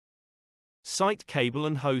Site cable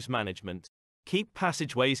and hose management. Keep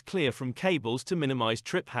passageways clear from cables to minimize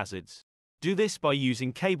trip hazards. Do this by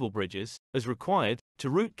using cable bridges, as required, to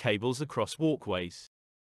route cables across walkways.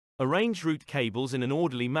 Arrange route cables in an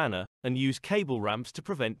orderly manner, and use cable ramps to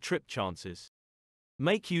prevent trip chances.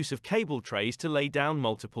 Make use of cable trays to lay down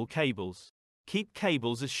multiple cables. Keep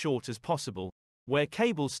cables as short as possible. Where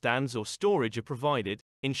cable stands or storage are provided,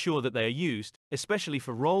 ensure that they are used, especially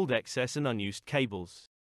for rolled excess and unused cables.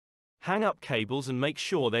 Hang up cables and make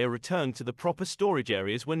sure they are returned to the proper storage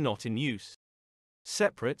areas when not in use.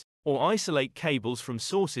 Separate, or isolate cables from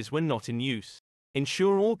sources when not in use.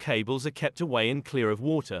 Ensure all cables are kept away and clear of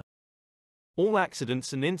water. All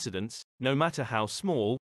accidents and incidents, no matter how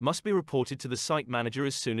small, must be reported to the site manager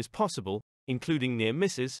as soon as possible, including near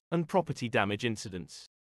misses and property damage incidents.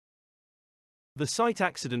 The site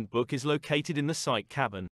accident book is located in the site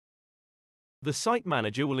cabin. The site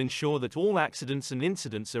manager will ensure that all accidents and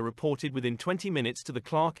incidents are reported within 20 minutes to the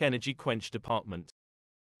Clarke Energy Quench department.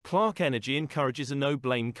 Clarke Energy encourages a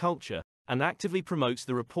no-blame culture, and actively promotes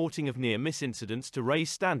the reporting of near-miss incidents to raise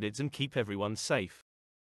standards and keep everyone safe.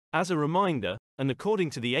 As a reminder, and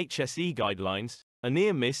according to the HSE guidelines, a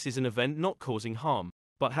near-miss is an event not causing harm,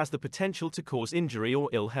 but has the potential to cause injury or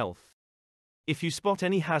ill health. If you spot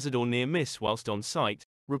any hazard or near-miss whilst on site,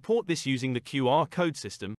 report this using the QR code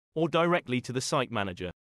system, or directly to the site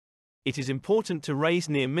manager. It is important to raise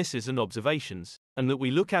near-misses and observations, and that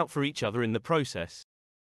we look out for each other in the process.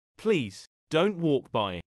 Please, don't walk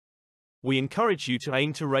by. We encourage you to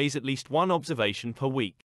aim to raise at least one observation per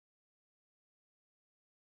week.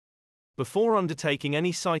 Before undertaking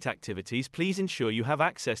any site activities, please ensure you have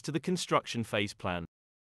access to the construction phase plan.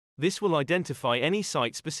 This will identify any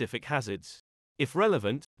site-specific hazards. If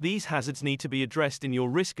relevant, these hazards need to be addressed in your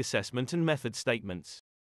risk assessment and method statements.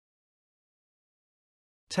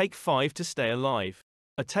 Take 5 to stay alive.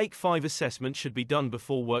 A Take 5 assessment should be done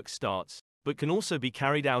before work starts, but can also be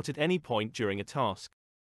carried out at any point during a task.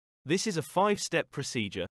 This is a 5-step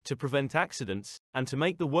procedure to prevent accidents and to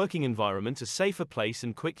make the working environment a safer place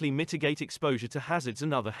and quickly mitigate exposure to hazards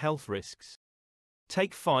and other health risks.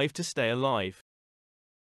 Take 5 to stay alive.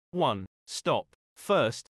 1. Stop.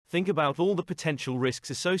 First, think about all the potential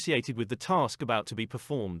risks associated with the task about to be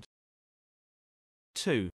performed.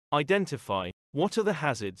 2. Identify. What are the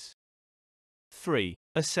hazards? 3.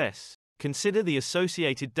 Assess. Consider the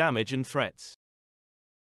associated damage and threats.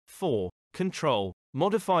 4. Control.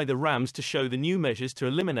 Modify the RAMs to show the new measures to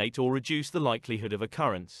eliminate or reduce the likelihood of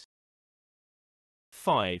occurrence.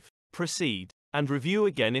 5. Proceed, and review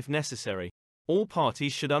again if necessary. All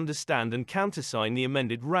parties should understand and countersign the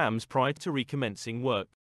amended RAMs prior to recommencing work.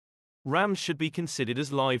 RAMs should be considered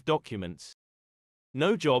as live documents.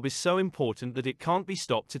 No job is so important that it can't be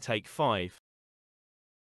stopped to take 5.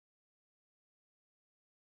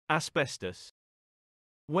 Asbestos.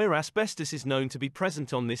 Where asbestos is known to be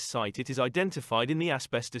present on this site, it is identified in the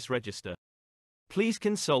asbestos register. Please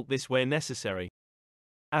consult this where necessary.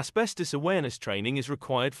 Asbestos awareness training is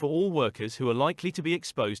required for all workers who are likely to be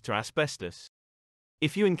exposed to asbestos.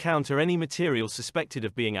 If you encounter any material suspected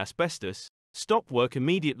of being asbestos, stop work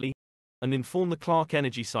immediately and inform the Clarke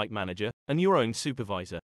Energy site manager and your own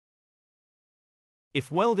supervisor.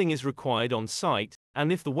 If welding is required on site,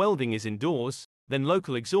 and if the welding is indoors, then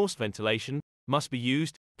local exhaust ventilation must be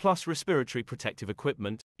used, plus respiratory protective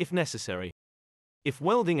equipment, if necessary. If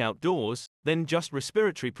welding outdoors, then just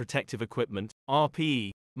respiratory protective equipment,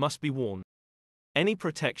 RPE, must be worn. Any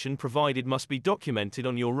protection provided must be documented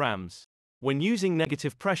on your RAMs. When using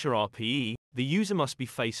negative pressure RPE, the user must be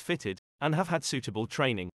face-fitted and have had suitable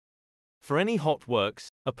training. For any hot works,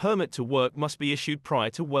 a permit to work must be issued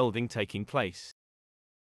prior to welding taking place.